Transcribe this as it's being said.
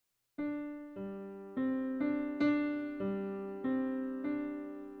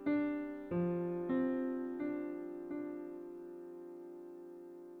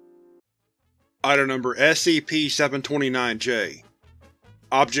Item Number SCP-729-J.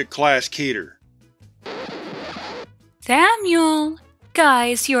 Object Class Keter. Samuel!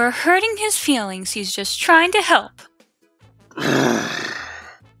 Guys, you are hurting his feelings. He's just trying to help.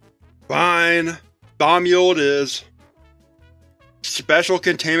 Fine. Samuel it is. Special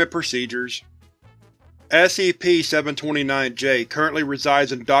Containment Procedures. SCP-729-J currently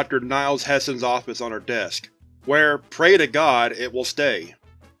resides in Dr. Niles Hessen's office on her desk, where, pray to God, it will stay.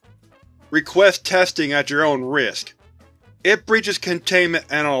 Request testing at your own risk. It breaches containment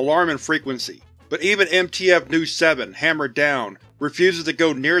at an alarming frequency, but even MTF New 7, hammered down, refuses to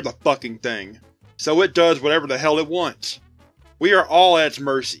go near the fucking thing, so it does whatever the hell it wants. We are all at its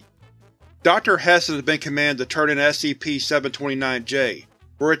mercy. Dr. Hessen has been commanded to turn in SCP-729-J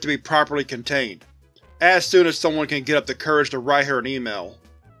for it to be properly contained, as soon as someone can get up the courage to write her an email.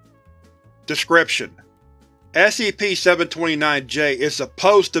 Description: SCP-729-J is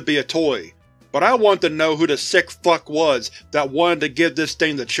supposed to be a toy, but I want to know who the sick fuck was that wanted to give this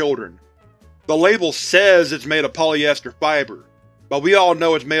thing to children. The label says it's made of polyester fiber, but we all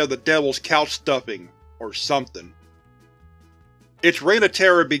know it's made of the devil's couch stuffing, or something. Its reign of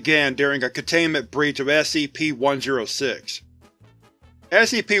terror began during a containment breach of SCP-106.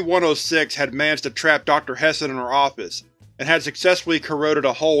 SCP-106 had managed to trap Dr. Hessen in her office, and had successfully corroded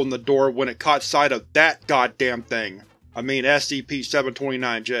a hole in the door when it caught sight of that goddamn thing. I mean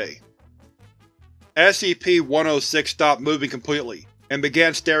SCP-729-J. SCP-106 stopped moving completely, and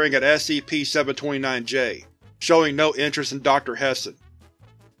began staring at SCP-729-J, showing no interest in Dr. Hessen.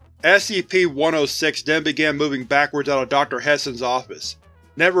 SCP-106 then began moving backwards out of Dr. Hessen's office,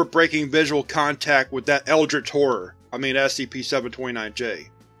 never breaking visual contact with that eldritch horror, I mean SCP-729-J,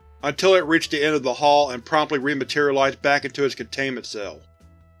 until it reached the end of the hall and promptly rematerialized back into its containment cell.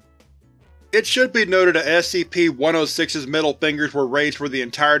 It should be noted that SCP-106's middle fingers were raised for the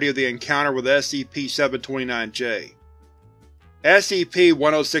entirety of the encounter with SCP-729-J.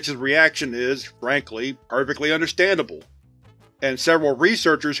 SCP-106's reaction is, frankly, perfectly understandable, and several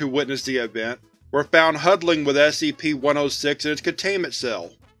researchers who witnessed the event were found huddling with SCP-106 in its containment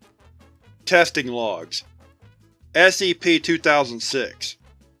cell. Testing Logs. SCP-2006.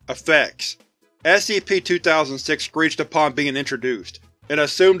 Effects: SCP-2006 screeched upon being introduced, and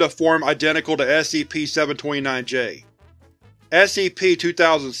assumed a form identical to SCP-729-J.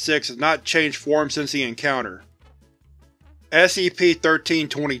 SCP-2006 has not changed form since the encounter.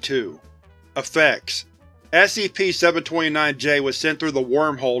 SCP-1322. Effects: SCP-729-J was sent through the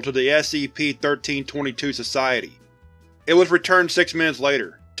wormhole to the SCP-1322 Society. It was returned 6 minutes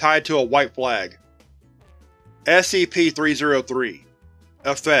later, tied to a white flag. SCP-303.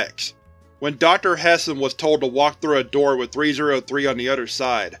 Effects: when Dr. Hessen was told to walk through a door with 303 on the other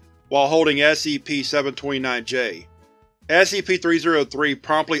side, while holding SCP-729-J, SCP-303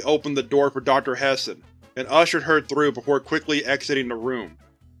 promptly opened the door for Dr. Hessen, and ushered her through before quickly exiting the room,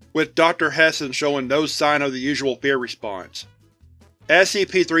 with Dr. Hessen showing no sign of the usual fear response.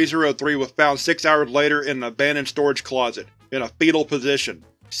 SCP-303 was found 6 hours later in an abandoned storage closet, in a fetal position,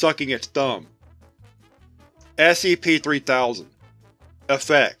 sucking its thumb. SCP-3000.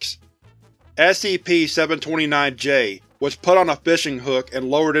 Effects: SCP-729-J was put on a fishing hook and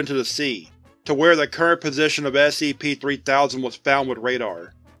lowered into the sea, to where the current position of SCP-3000 was found with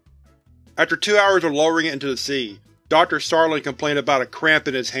radar. After 2 hours of lowering it into the sea, Dr. Sarlin complained about a cramp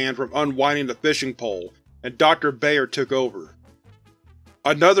in his hand from unwinding the fishing pole, and Dr. Bayer took over.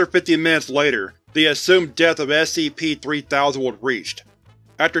 Another 50 minutes later, the assumed death of SCP-3000 was reached.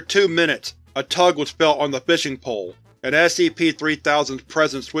 After 2 minutes, a tug was felt on the fishing pole, and SCP-3000's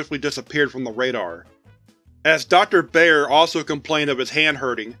presence swiftly disappeared from the radar. As Dr. Bayer also complained of his hand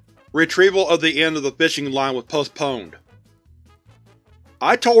hurting, retrieval of the end of the fishing line was postponed.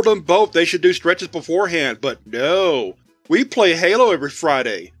 I told them both they should do stretches beforehand, but no. We play Halo every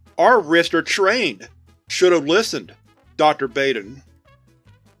Friday. Our wrists are trained. Should have listened. Dr. Baden.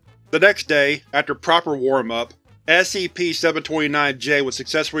 The next day, after proper warm-up, SCP-729-J was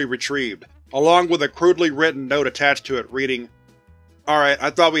successfully retrieved, along with a crudely written note attached to it reading, "Alright, I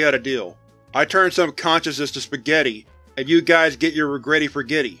thought we had a deal. I turned some consciousness to spaghetti, and you guys get your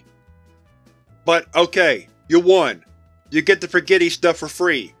regretty-forgetty. But okay, you won. You get the forgetty stuff for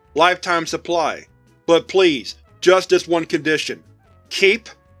free, lifetime supply. But please, just this one condition. Keep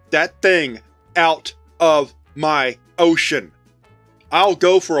that thing out of my ocean. I'll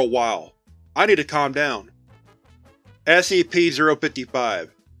go for a while. I need to calm down." SCP-055.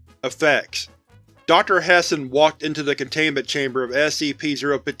 Effects: Dr. Hessen walked into the containment chamber of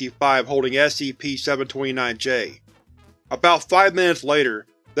SCP-055 holding SCP-729-J. About 5 minutes later,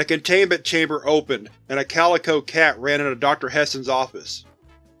 the containment chamber opened and a calico cat ran into Dr. Hessen's office.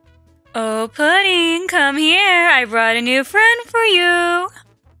 Oh, Pudding, come here. I brought a new friend for you.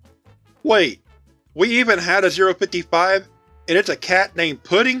 Wait, we even had a 055, and it's a cat named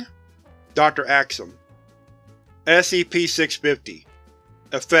Pudding? Dr. Axum. SCP-650.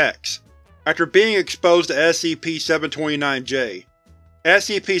 Effects: after being exposed to SCP-729-J,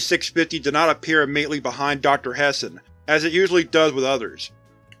 SCP-650 did not appear immediately behind Dr. Hessen, as it usually does with others,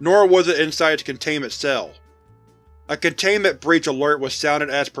 nor was it inside its containment cell. A containment breach alert was sounded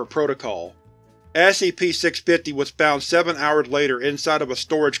as per protocol. SCP-650 was found 7 hours later inside of a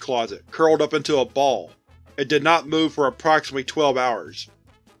storage closet, curled up into a ball. It did not move for approximately 12 hours.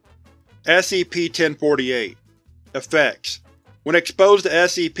 SCP-1048. Effects: when exposed to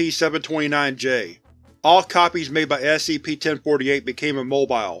SCP-729-J, all copies made by SCP-1048 became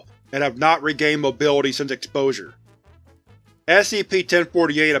immobile, and have not regained mobility since exposure.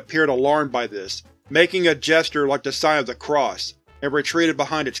 SCP-1048 appeared alarmed by this, making a gesture like the sign of the cross, and retreated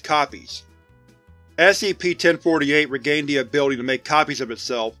behind its copies. SCP-1048 regained the ability to make copies of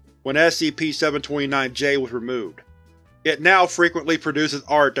itself when SCP-729-J was removed. It now frequently produces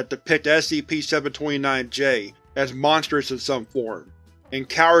art that depicts SCP-729-J as monstrous in some form, and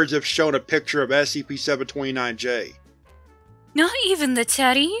cowers if shown a picture of SCP-729-J. Not even the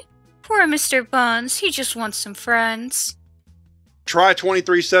teddy? Poor Mr. Buns, he just wants some friends. Try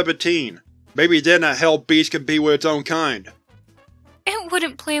 2317. Maybe then a hell beast can be with its own kind. It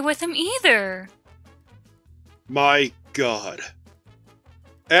wouldn't play with him either. My god.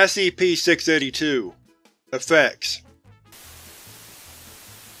 SCP-682. Effects: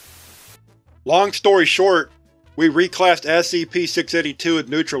 long story short, we reclassed SCP-682 as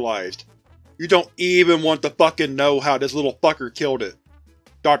neutralized. You don't even want to fucking know how this little fucker killed it.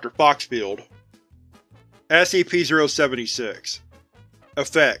 Dr. Foxfield. SCP-076.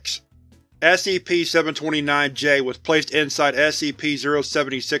 Effects: SCP-729-J was placed inside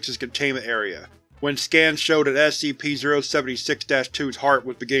SCP-076's containment area, when scans showed that SCP-076-2's heart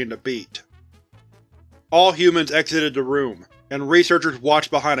was beginning to beat. All humans exited the room, and researchers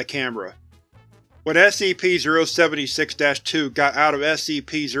watched behind a camera. When SCP-076-2 got out of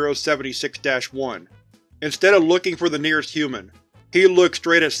SCP-076-1, instead of looking for the nearest human, he looked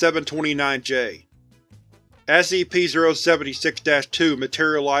straight at 729-J. SCP-076-2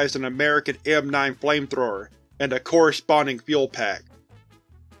 materialized an American M9 flamethrower and a corresponding fuel pack.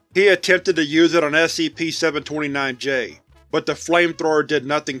 He attempted to use it on SCP-729-J, but the flamethrower did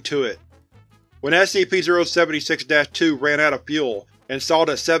nothing to it. When SCP-076-2 ran out of fuel and saw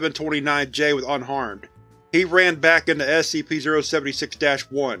that 729-J was unharmed, he ran back into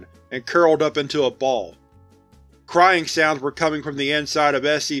SCP-076-1 and curled up into a ball. Crying sounds were coming from the inside of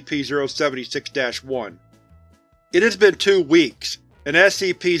SCP-076-1. It has been 2 weeks, and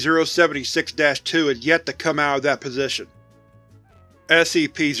SCP-076-2 has yet to come out of that position.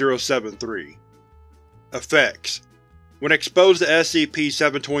 SCP-073. Effects: when exposed to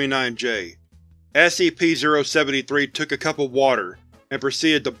SCP-729-J, SCP-073 took a cup of water and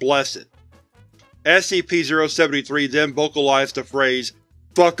proceeded to bless it. SCP-073 then vocalized the phrase,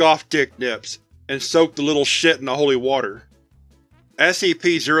 "Fuck off, dick nips," and soaked the little shit in the holy water.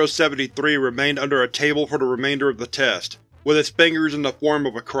 SCP-073 remained under a table for the remainder of the test, with its fingers in the form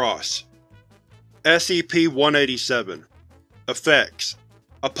of a cross. SCP-187. Effects: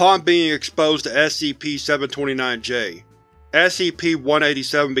 upon being exposed to SCP-729-J,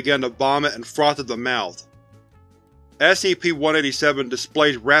 SCP-187 began to vomit and froth at the mouth. SCP-187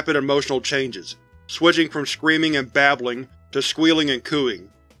 displays rapid emotional changes, switching from screaming and babbling to squealing and cooing.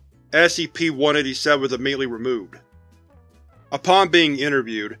 SCP-187 was immediately removed. Upon being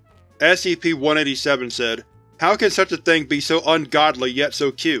interviewed, SCP-187 said, "How can such a thing be so ungodly yet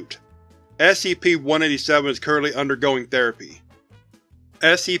so cute?" SCP-187 is currently undergoing therapy.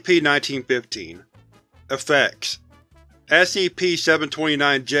 SCP-1915. Effects: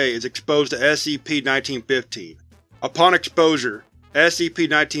 SCP-729-J is exposed to SCP-1915. Upon exposure,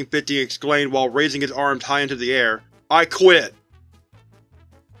 SCP-1915 exclaimed while raising his arms high into the air, "I quit!"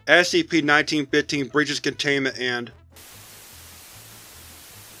 SCP-1915 breaches containment and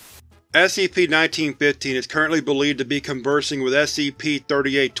SCP-1915 is currently believed to be conversing with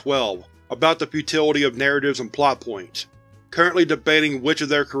SCP-3812 about the futility of narratives and plot points, currently debating which of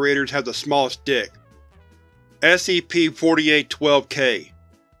their creators have the smallest dick. SCP-4812-K.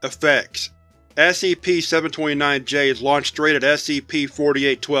 Effects: SCP-729-J is launched straight at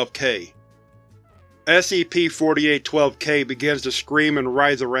SCP-4812-K. SCP-4812-K begins to scream and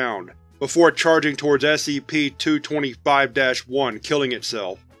writhe around, before charging towards SCP-225-1, killing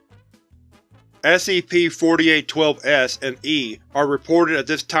itself. SCP-4812-S and E are reported at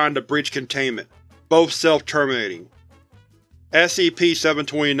this time to breach containment, both self-terminating.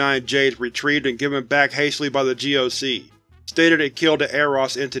 SCP-729-J is retrieved and given back hastily by the GOC, stated it killed the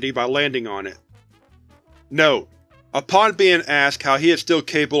Eros entity by landing on it. Note: upon being asked how he is still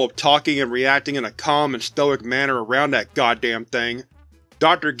capable of talking and reacting in a calm and stoic manner around that goddamn thing,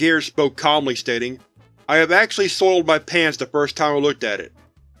 Dr. Gears spoke calmly, stating, "I have actually soiled my pants the first time I looked at it,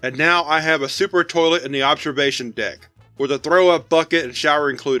 and now I have a super toilet in the observation deck, with a throw-up bucket and shower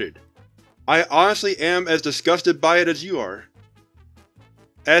included. I honestly am as disgusted by it as you are."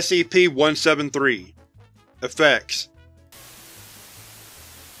 SCP-173 Effects: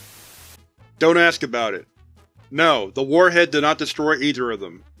 don't ask about it. No, the warhead did not destroy either of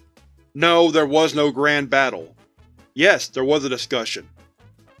them. No, there was no grand battle. Yes, there was a discussion.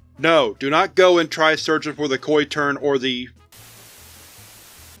 No, do not go and try searching for the koi turn or the…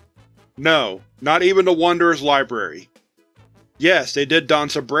 No, not even the Wanderer's Library. Yes, they did don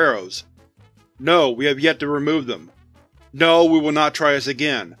sombreros. No, we have yet to remove them. No, we will not try this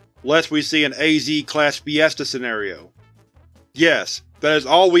again, lest we see an AZ-class Fiesta scenario. Yes, that is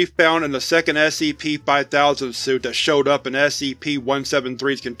all we found in the second SCP-5000 suit that showed up in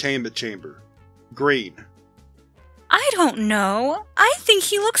SCP-173's containment chamber. Green. I don't know. I think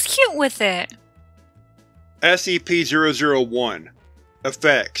he looks cute with it. SCP-001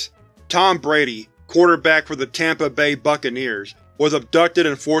 Effects: Tom Brady, quarterback for the Tampa Bay Buccaneers, was abducted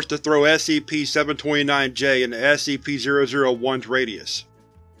and forced to throw SCP-729-J into SCP-001's radius.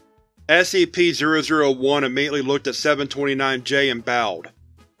 SCP-001 immediately looked at 729-J and bowed.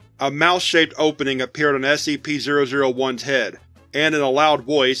 A mouth-shaped opening appeared on SCP-001's head, and in a loud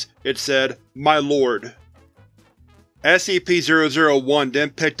voice, it said, "My lord." SCP-001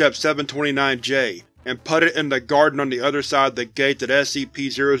 then picked up 729-J and put it in the garden on the other side of the gate that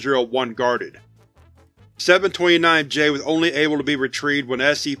SCP-001 guarded. 729-J was only able to be retrieved when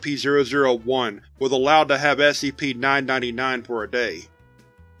SCP-001 was allowed to have SCP-999 for a day.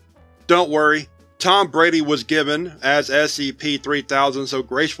 Don't worry, Tom Brady was given, as SCP-3000 so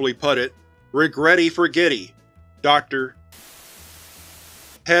gracefully put it, "regretty forgetty." Dr.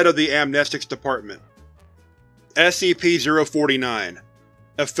 Head of the Amnestics Department. SCP-049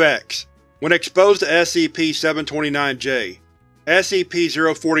 Effects: when exposed to SCP-729-J,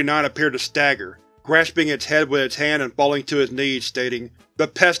 SCP-049 appeared to stagger, grasping its head with its hand and falling to its knees, stating, "The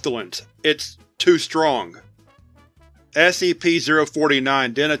pestilence! It's too strong."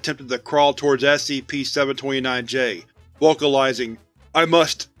 SCP-049 then attempted to crawl towards SCP-729-J, vocalizing, "I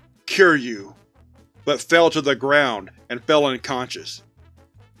must cure you," but fell to the ground and fell unconscious.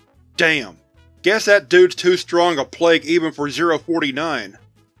 Damn. Guess that dude's too strong a plague even for 049.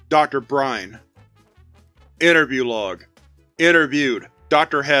 Dr. Brine. Interview log. Interviewed: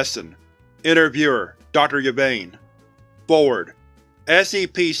 Dr. Hessen. Interviewer: Dr. Yvain. Forward: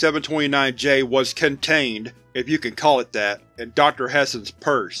 SCP-729-J was contained, if you can call it that, in Dr. Hessen's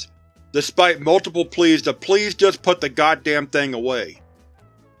purse, despite multiple pleas to please just put the goddamn thing away.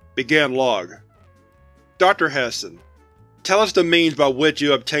 Begin log. Dr. Hessen, tell us the means by which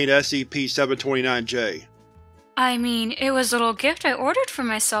you obtained SCP-729-J. I mean, it was a little gift I ordered for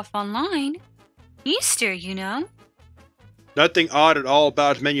myself online. Easter, you know. Nothing odd at all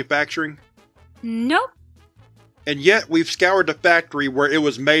about its manufacturing? Nope. And yet we've scoured the factory where it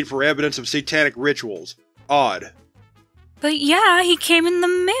was made for evidence of satanic rituals. Odd. But yeah, he came in the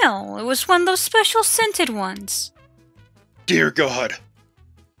mail. It was one of those special scented ones. Dear God.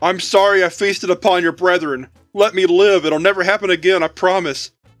 I'm sorry I feasted upon your brethren. Let me live, it'll never happen again, I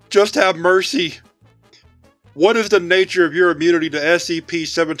promise. Just have mercy. What is the nature of your immunity to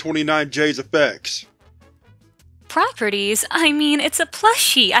SCP-729-J's effects? Properties? I mean, it's a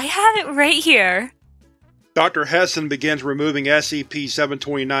plushie. I have it right here. Dr. Hessen begins removing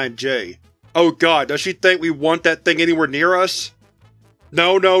SCP-729-J. Oh god, does she think we want that thing anywhere near us?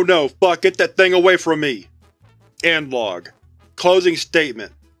 No, no, no, fuck, get that thing away from me! End log. Closing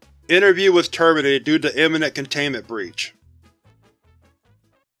statement. Interview was terminated due to imminent containment breach.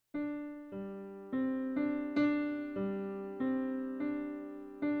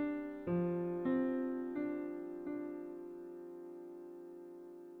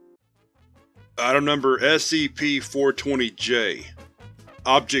 Item number SCP-420-J.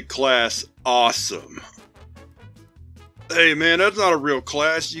 Object Class Awesome. Hey man, that's not a real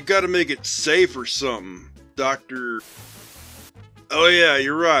class. You gotta make it safe or something, Dr. Oh yeah,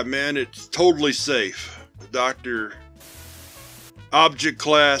 you're right man, it's totally safe. Dr. Object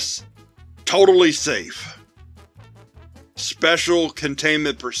Class Totally Safe. Special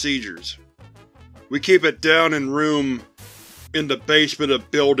Containment Procedures. We keep it down in room in the basement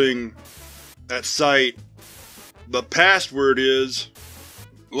of building at site. The password is…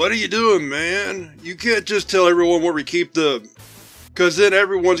 What are you doing, man? You can't just tell everyone where we keep the Cause then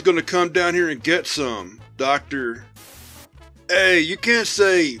everyone's gonna come down here and get some, Doctor. Hey, you can't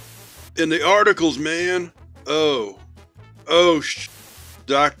say in the articles, man. Oh,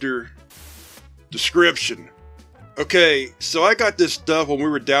 Doctor. Description. Okay, so I got this stuff when we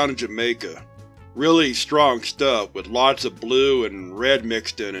were down in Jamaica. Really strong stuff with lots of blue and red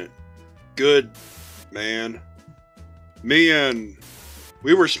mixed in it. Good, man.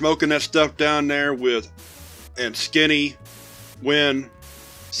 We were smoking that stuff down there and Skinny, he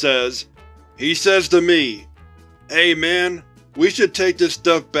says to me, "Hey man, we should take this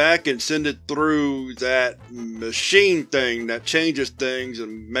stuff back and send it through that machine thing that changes things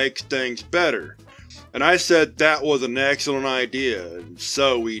and makes things better." And I said that was an excellent idea, and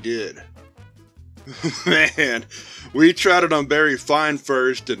so we did. Man, we tried it on Barry Fine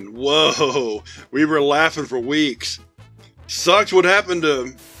first, and whoa, we were laughing for weeks. Sucks what happened to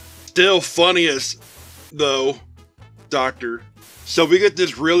him. Still funniest, though, Doctor. So we get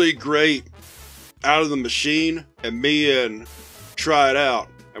this really great out of the machine, and me and try it out,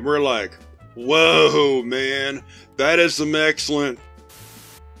 and we're like, whoa, man, that is some excellent.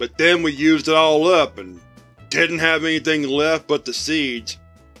 But then we used it all up and didn't have anything left but the seeds,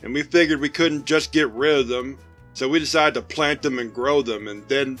 and we figured we couldn't just get rid of them, so we decided to plant them and grow them, and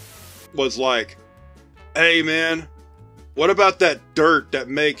then was like, hey man, what about that dirt that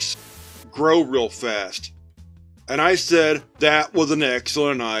makes grow real fast? And I said that was an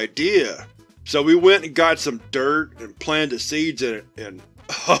excellent idea. So we went and got some dirt and planted seeds in it, and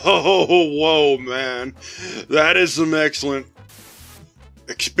oh, whoa man, that is some excellent.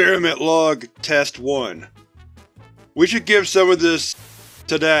 Experiment log test 1. We should give some of this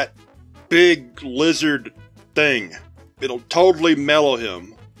to that big lizard thing. It'll totally mellow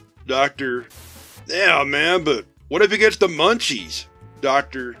him. Doctor. Yeah man, but what if he gets the munchies?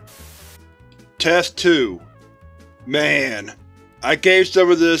 Doctor. Test 2. Man, I gave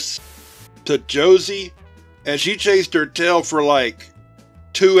some of this to Josie, and she chased her tail for like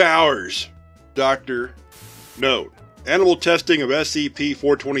 2 hours. Doctor. Note. Animal testing of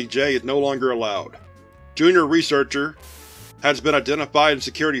SCP-420-J is no longer allowed. Junior researcher has been identified in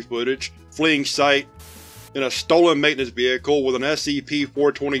security footage fleeing site in a stolen maintenance vehicle with an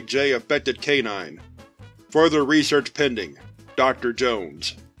SCP-420-J affected canine. Further research pending. Dr.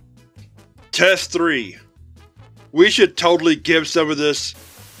 Jones. Test 3. We should totally give some of this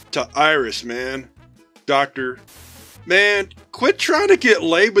to Iris, man. Doctor. Man, quit trying to get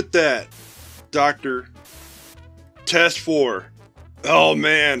laid with that. Doctor. Test 4. Oh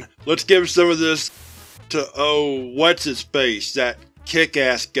man, let's give some of this to what's-his-face, that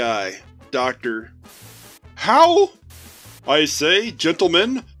kick-ass guy. Doctor. How? I say,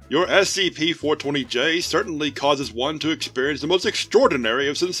 gentlemen, your SCP-420-J certainly causes one to experience the most extraordinary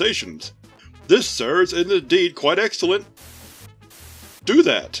of sensations. This, sirs, is indeed quite excellent. Do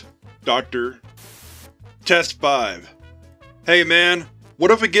that, Doctor. Test 5. Hey man,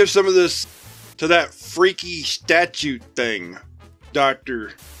 what if we give some of this to that freaky statue thing?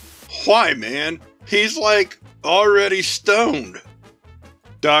 Doctor. Why man? He's like already stoned.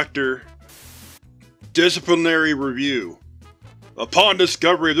 Doctor. Disciplinary review. Upon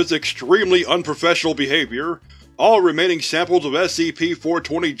discovery of this extremely unprofessional behavior, all remaining samples of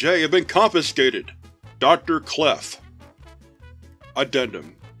SCP-420-J have been confiscated. Dr. Clef.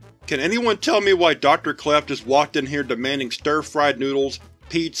 Addendum. Can anyone tell me why Dr. Clef just walked in here demanding stir-fried noodles,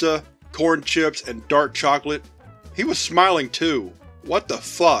 pizza, corn chips, and dark chocolate? He was smiling too. What the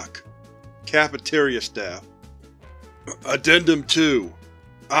fuck? Cafeteria staff. Addendum 2.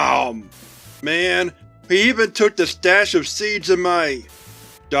 Man, he even took the stash of seeds in my…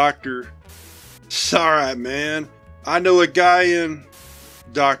 Doctor. Sorry man, I know a guy in…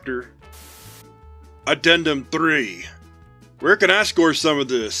 Doctor. Addendum 3. Where can I score some of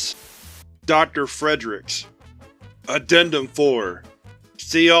this? Dr. Fredericks. Addendum 4.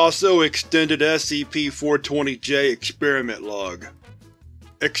 See also Extended SCP-420-J Experiment Log.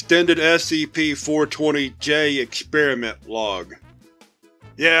 Extended SCP-420-J Experiment Log.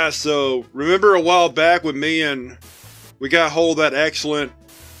 Yeah, so remember a while back when we got hold of that excellent,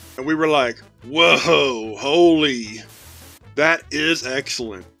 and we were like, whoa, holy, that is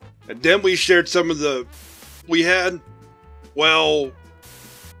excellent. And then we shared some of the… we had… well,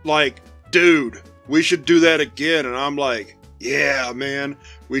 like, dude, we should do that again, and I'm like, yeah man,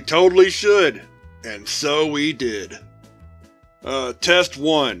 we totally should. And so we did. Test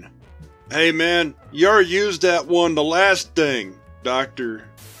 1. Hey man, you already used that one the last thing, Doctor.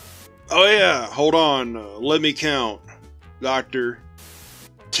 Oh yeah, hold on, let me count. Doctor.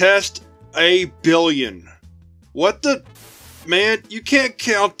 Test a billion. What the… man, you can't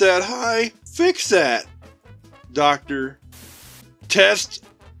count that high. Fix that. Doctor. Test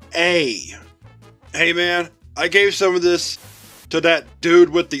A. Hey man, I gave some of this to that dude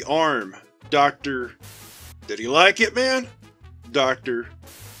with the arm. Doctor. Did he like it, man? Doctor.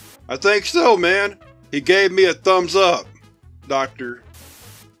 I think so, man. He gave me a thumbs up. Doctor.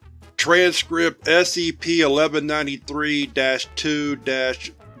 Transcript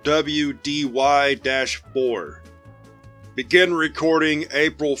SCP-1193-2-WDY-4. Begin recording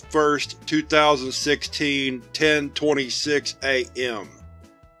April 1st, 2016, 10:26 AM.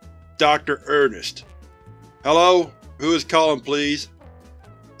 Dr. Ernest. Hello? Who is calling, please?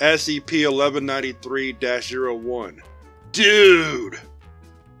 SCP-1193-01. Dude!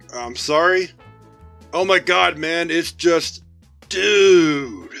 I'm sorry? Oh my god, man, it's just…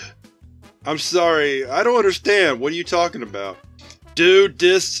 Dude! I'm sorry, I don't understand. What are you talking about? Dude,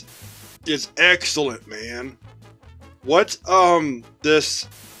 this is excellent, man. What's, this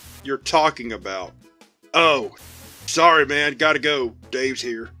you're talking about? Oh, sorry man, gotta go. Dave's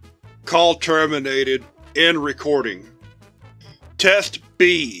here. Call terminated. End recording. Test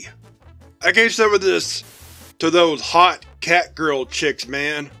B. I gave some of this to those hot catgirl chicks,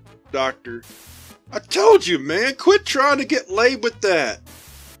 man. Doctor. I told you, man, quit trying to get laid with that.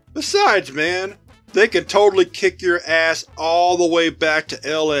 Besides, man, they can totally kick your ass all the way back to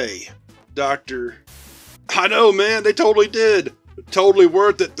LA. Doctor. I know, man, they totally did. Totally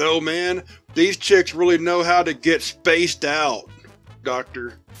worth it, though, man. These chicks really know how to get spaced out.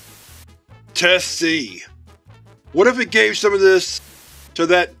 Doctor. Test C. What if we gave some of this to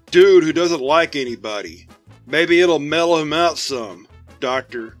that dude who doesn't like anybody? Maybe it'll mellow him out some.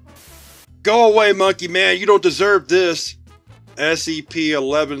 Doctor. Go away, monkey man, you don't deserve this.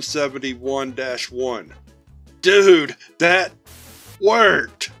 SCP-1171-1. Dude, that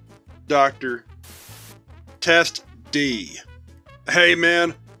worked. Doctor. Test D. Hey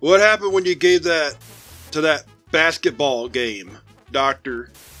man, what happened when you gave that to that basketball game?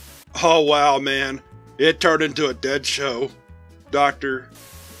 Doctor. Oh wow man, it turned into a dead show. Doctor.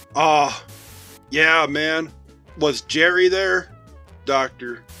 Ah, yeah man, was Jerry there?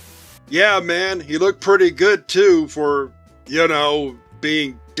 Doctor. Yeah man, he looked pretty good too for, you know,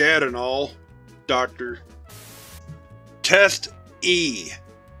 being dead and all. Doctor. Test E.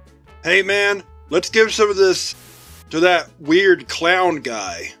 Hey man, let's give some of this to that weird clown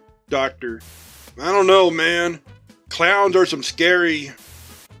guy. Doctor. I don't know, man. Clowns are some scary…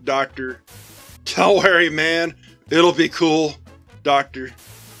 Doctor. Don't worry, man. It'll be cool. Doctor.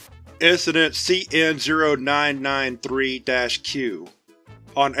 Incident CN0993-Q.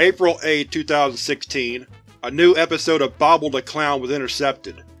 On April 8, 2016, a new episode of Bobble the Clown was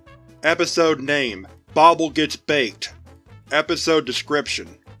intercepted. Episode name: Bobble Gets Baked. Episode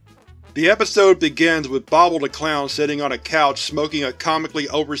description: the episode begins with Bobble the Clown sitting on a couch smoking a comically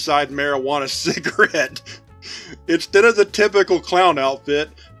oversized marijuana cigarette. Instead of the typical clown outfit,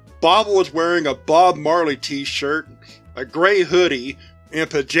 Bobble is wearing a Bob Marley t-shirt, a grey hoodie, and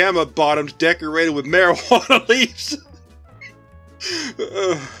pajama bottoms decorated with marijuana leaves.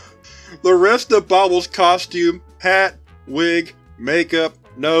 The rest of Bobble's costume, hat, wig, makeup,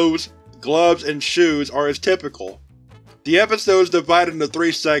 nose, gloves, and shoes are as typical. The episode is divided into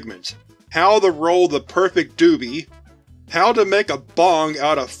 3 segments: how to roll the perfect doobie, how to make a bong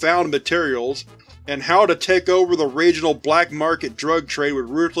out of found materials, and how to take over the regional black market drug trade with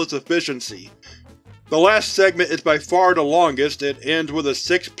ruthless efficiency. The last segment is by far the longest. It ends with a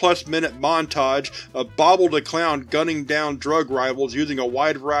 6+ minute montage of Bobble the Clown gunning down drug rivals using a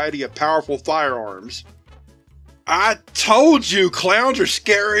wide variety of powerful firearms. I told you clowns are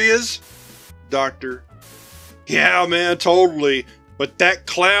scary as… Doctor. Yeah man, totally, but that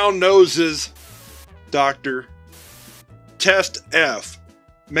clown knows his… Doctor. Test F.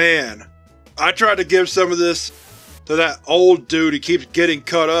 Man, I tried to give some of this to that old dude who keeps getting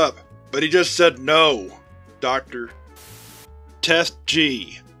cut up, but he just said no. Doctor. Test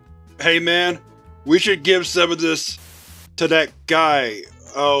G. Hey man, we should give some of this to that guy.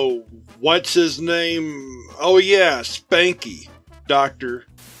 Oh, what's his name? Oh yeah, Spanky. Doctor.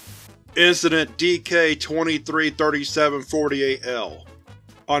 Incident DK-233748L.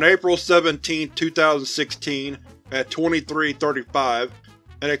 On April 17, 2016, at 2335,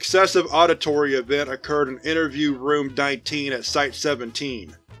 an excessive auditory event occurred in Interview Room 19 at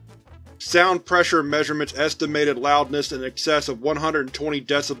Site-17. Sound pressure measurements estimated loudness in excess of 120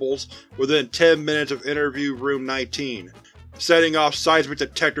 decibels within 10 minutes of Interview Room 19, setting off seismic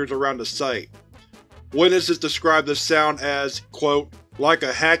detectors around the site. Witnesses described the sound as, quote, like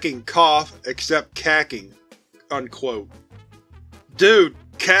a hacking cough except cacking, unquote. Dude,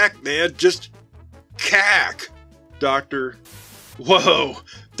 cack man, just cack! Doctor. Whoa,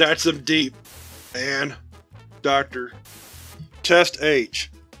 that's some deep, man. Doctor. Test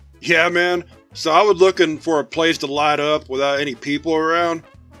H. Yeah man, so I was looking for a place to light up without any people around,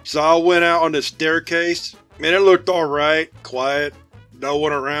 so I went out on this staircase, and it looked alright, quiet, no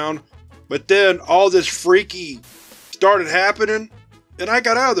one around, but then all this freaky started happening, and I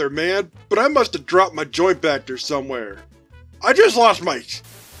got out of there, man, but I must have dropped my joint back there somewhere. I just lost my…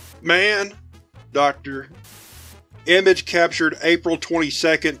 man. Doctor. Image captured April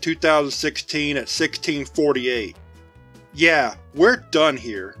 22nd, 2016 at 16:48. Yeah, we're done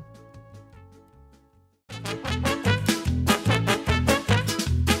here.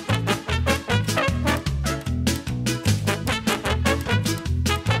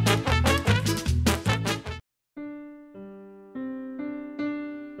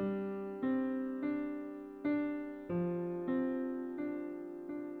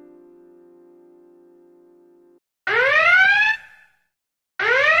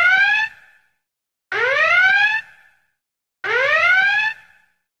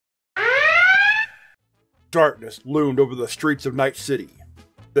 Darkness loomed over the streets of Night City,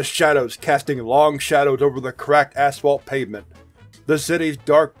 the shadows casting long shadows over the cracked asphalt pavement, the city's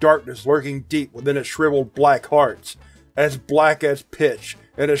dark darkness lurking deep within its shriveled black hearts, as black as pitch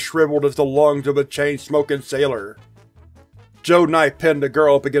and as shriveled as the lungs of a chain-smoking sailor. Joe Knife pinned the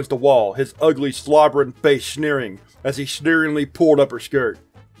girl up against the wall, his ugly, slobbering face sneering as he sneeringly pulled up her skirt.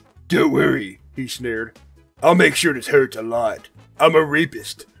 "Don't worry," he sneered. "I'll make sure this hurts a lot. I'm a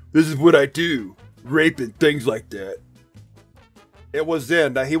rapist. This is what I do. Rape and things like that." It was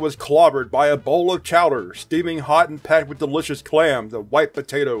then that he was clobbered by a bowl of chowder, steaming hot and packed with delicious clams and white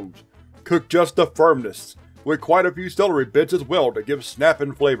potatoes, cooked just to firmness, with quite a few celery bits as well to give snap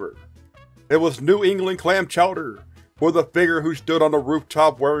and flavor. It was New England clam chowder, with a figure who stood on the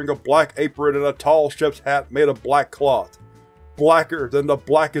rooftop wearing a black apron and a tall chef's hat made of black cloth, blacker than the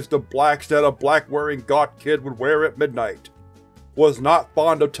blackest of blacks that a black-wearing goth kid would wear at midnight. Was not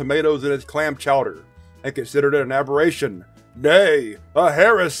fond of tomatoes in his clam chowder, and considered it an aberration, nay, a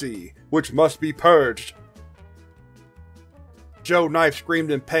heresy, which must be purged. Joe Knife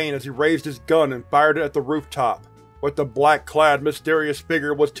screamed in pain as he raised his gun and fired it at the rooftop, but the black-clad, mysterious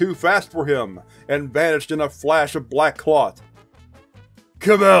figure was too fast for him, and vanished in a flash of black cloth.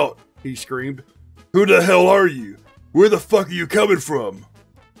 "Come out!" he screamed. "Who the hell are you? Where the fuck are you coming from?"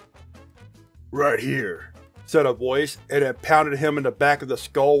 "Right here," said a voice, and it pounded him in the back of the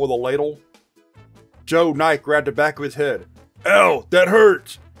skull with a ladle. Joe Knife grabbed the back of his head. "Ow, that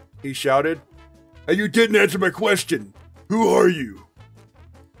hurts!" he shouted. "And you didn't answer my question! Who are you?"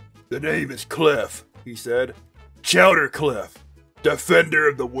 "The name is Clef," he said. "Chowderclef, Defender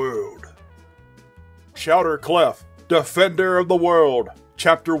of the World." Chowderclef, Defender of the World,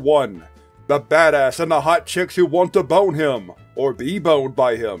 Chapter 1. The Badass and the Hot Chicks Who Want to Bone Him, or be boned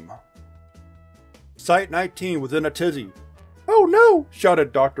by him. Site-19 was in a tizzy. "Oh no!"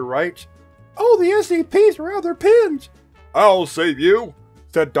 shouted Dr. Wright. "All the SCPs are out of their pens!" "I'll save you!"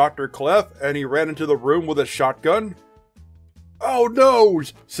 said Dr. Clef, and he ran into the room with a shotgun. "Oh no!"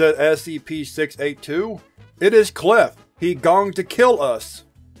 said SCP-682. "It is Clef! He gonged to kill us!"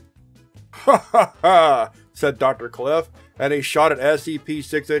 "Ha ha ha!" said Dr. Clef, and he shot at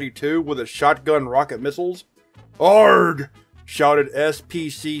SCP-682 with his shotgun rocket missiles. "Arg!" shouted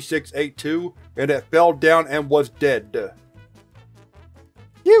SPC-682, and it fell down and was dead.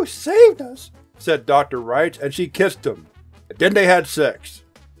 "You saved us," said Dr. Wright, and she kissed him. And then they had sex.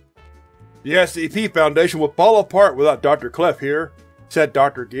 "The SCP Foundation would fall apart without Dr. Clef here," said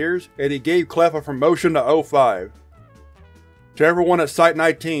Dr. Gears, and he gave Clef a promotion to 05. To everyone at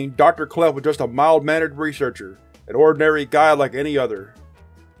Site-19, Dr. Clef was just a mild-mannered researcher, an ordinary guy like any other.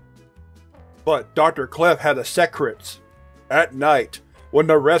 But Dr. Clef had the secrets. At night, when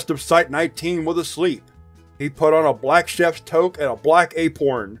the rest of Site-19 was asleep, he put on a black chef's toque and a black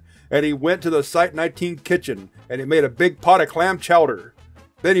apron, and he went to the Site-19 kitchen and he made a big pot of clam chowder.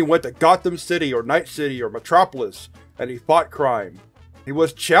 Then he went to Gotham City or Night City or Metropolis, and he fought crime. He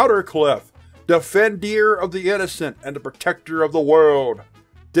was Chowderclef, Defender of the Innocent and the Protector of the World.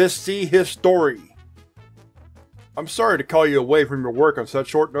 This see his story. I'm sorry to call you away from your work on such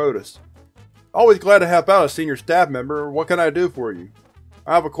short notice. Always glad to help out a senior staff member. What can I do for you?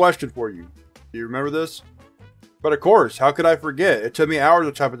 I have a question for you. Do you remember this? But of course, how could I forget? It took me hours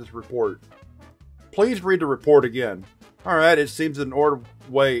to type up this report. Please read the report again. Alright, it seems in order.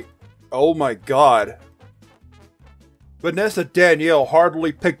 Wait. Oh my god. Vanessa Danielle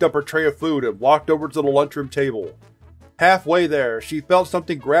hardily picked up her tray of food and walked over to the lunchroom table. Halfway there, she felt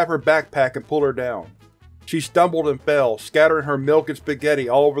something grab her backpack and pull her down. She stumbled and fell, scattering her milk and spaghetti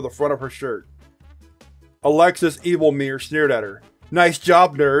all over the front of her shirt. Alexis Evilmere sneered at her. "Nice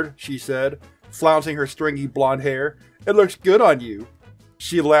job, nerd," she said, flouncing her stringy blonde hair. It looks good on you."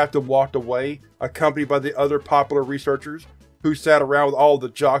 She laughed and walked away, accompanied by the other popular researchers, who sat around with all of the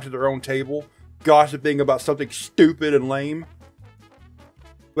jocks at their own table, gossiping about something stupid and lame.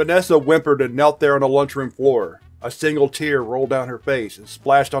 Vanessa whimpered and knelt there on the lunchroom floor. A single tear rolled down her face and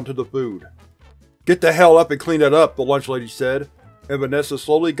splashed onto the food. "Get the hell up and clean that up," the lunch lady said, and Vanessa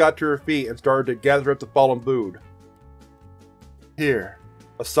slowly got to her feet and started to gather up the fallen food. "Here,"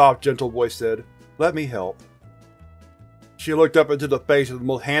 a soft, gentle voice said. "Let me help." She looked up into the face of the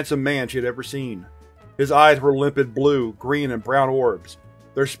most handsome man she had ever seen. His eyes were limpid blue, green, and brown orbs,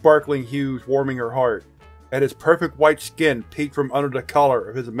 their sparkling hues warming her heart, and his perfect white skin peeked from under the collar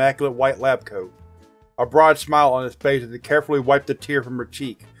of his immaculate white lab coat. A broad smile on his face as he carefully wiped a tear from her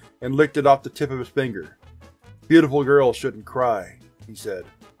cheek and licked it off the tip of his finger. "Beautiful girls shouldn't cry," he said.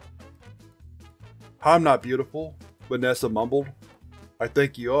 "I'm not beautiful," Vanessa mumbled. "I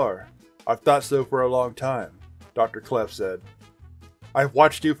think you are. I've thought so for a long time," Dr. Clef said. "I've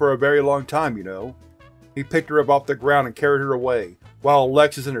watched you for a very long time, you know." He picked her up off the ground and carried her away, while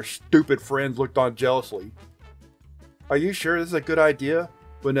Alexis and her stupid friends looked on jealously. "Are you sure this is a good idea?"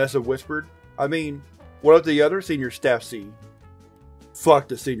 Vanessa whispered. "I mean, what if the other senior staff see?" "Fuck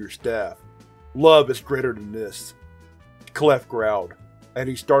the senior staff. Love is greater than this," Clef growled, and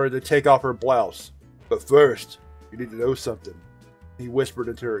he started to take off her blouse. "But first, you need to know something," he whispered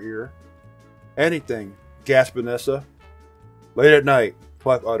into her ear. "Anything," gasped Vanessa. "Late at night,"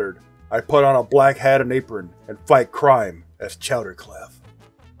 Clef uttered, "I put on a black hat and apron and fight crime as Chowderclef."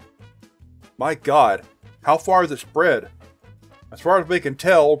 My god, how far has it spread? As far as we can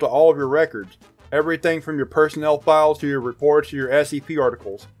tell, to all of your records. Everything from your personnel files to your reports to your SCP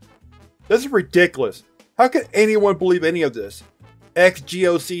articles. This is ridiculous. How could anyone believe any of this?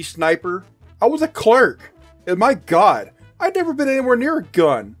 Ex-GOC sniper? I was a clerk! And my god, I'd never been anywhere near a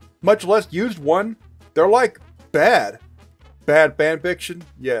gun, much less used one. They're like, bad. Bad fanfiction?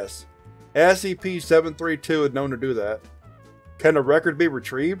 Yes. SCP-732 is known to do that. Can the record be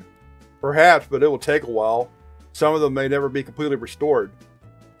retrieved? Perhaps, but it will take a while. Some of them may never be completely restored.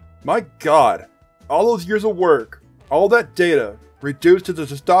 My god, all those years of work, all that data, reduced to the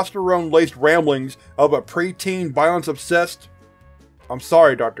testosterone-laced ramblings of a preteen violence-obsessed… I'm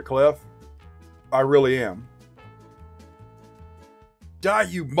sorry, Dr. Clef. I really am. Die,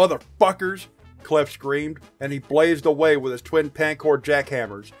 you motherfuckers! Clef screamed, and he blazed away with his twin Pancor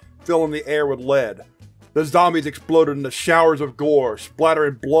jackhammers, filling the air with lead. The zombies exploded into showers of gore,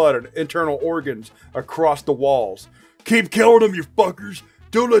 splattering blood and internal organs across the walls. "Keep killing them, you fuckers!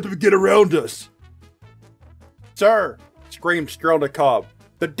 Don't let them get around us!" "Sir!" screamed Strelnikov.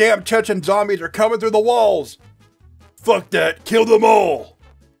 "The damn Chechen zombies are coming through the walls!" "Fuck that! Kill them all!"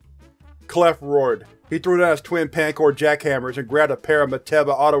 Clef roared. He threw down his twin Pancor jackhammers and grabbed a pair of Mateva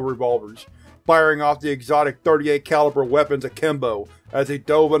auto-revolvers, firing off the exotic 38 caliber weapons akimbo as he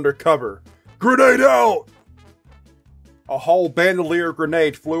dove under cover. "Grenade out!" A whole bandolier of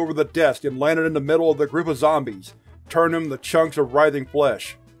grenades flew over the desk and landed in the middle of the group of zombies, turning them to chunks of writhing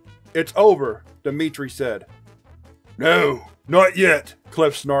flesh. "It's over," Dmitri said. "No, not yet,"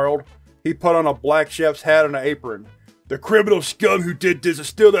 Clef snarled. He put on a black chef's hat and an apron. "The criminal scum who did this is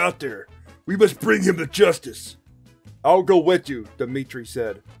still out there. We must bring him to justice." "I'll go with you," Dmitri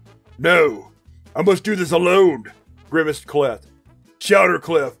said. "No, I must do this alone," grimaced Clef.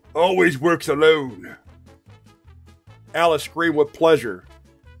 "Chowderclef always works alone." Alice screamed with pleasure.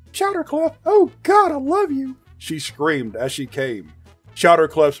 "Chowderclef, oh god, I love you," she screamed as she came.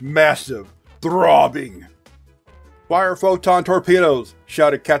 Chowderclef's massive, throbbing. "Fire photon torpedoes!"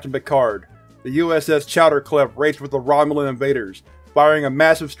 shouted Captain Picard. The USS Chowderclef raced with the Romulan invaders, firing a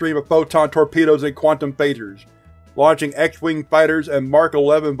massive stream of photon torpedoes and quantum phasers, launching X-Wing fighters and Mark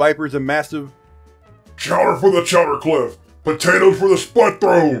 11 Vipers in massive… "Chowder for the Chowderclef! Potatoes for the Spud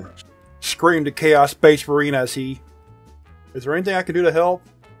Throne!" screamed the Chaos Space Marine as he… Is there anything I can do to help?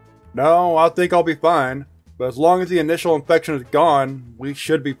 No, I think I'll be fine, but as long as the initial infection is gone, we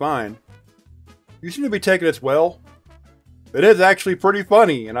should be fine. You seem to be taking this well. It is actually pretty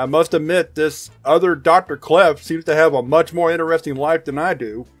funny, and I must admit this other Dr. Clef seems to have a much more interesting life than I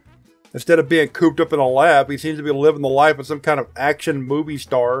do. Instead of being cooped up in a lab, he seems to be living the life of some kind of action movie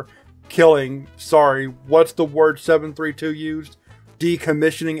star, killing, what's the word 732 used?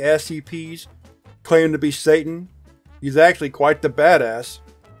 Decommissioning SCPs, claiming to be Satan. He's actually quite the badass.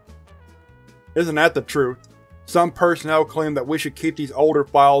 Isn't that the truth? Some personnel claim that we should keep these older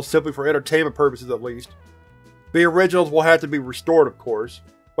files simply for entertainment purposes at least. The originals will have to be restored, of course.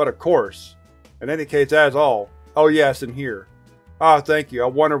 But of course. In any case, that is all. Oh yes, in here. Ah, thank you. I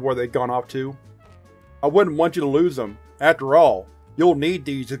wondered where they'd gone off to. I wouldn't want you to lose them. After all, you'll need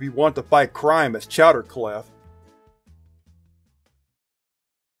these if you want to fight crime as Chowderclef.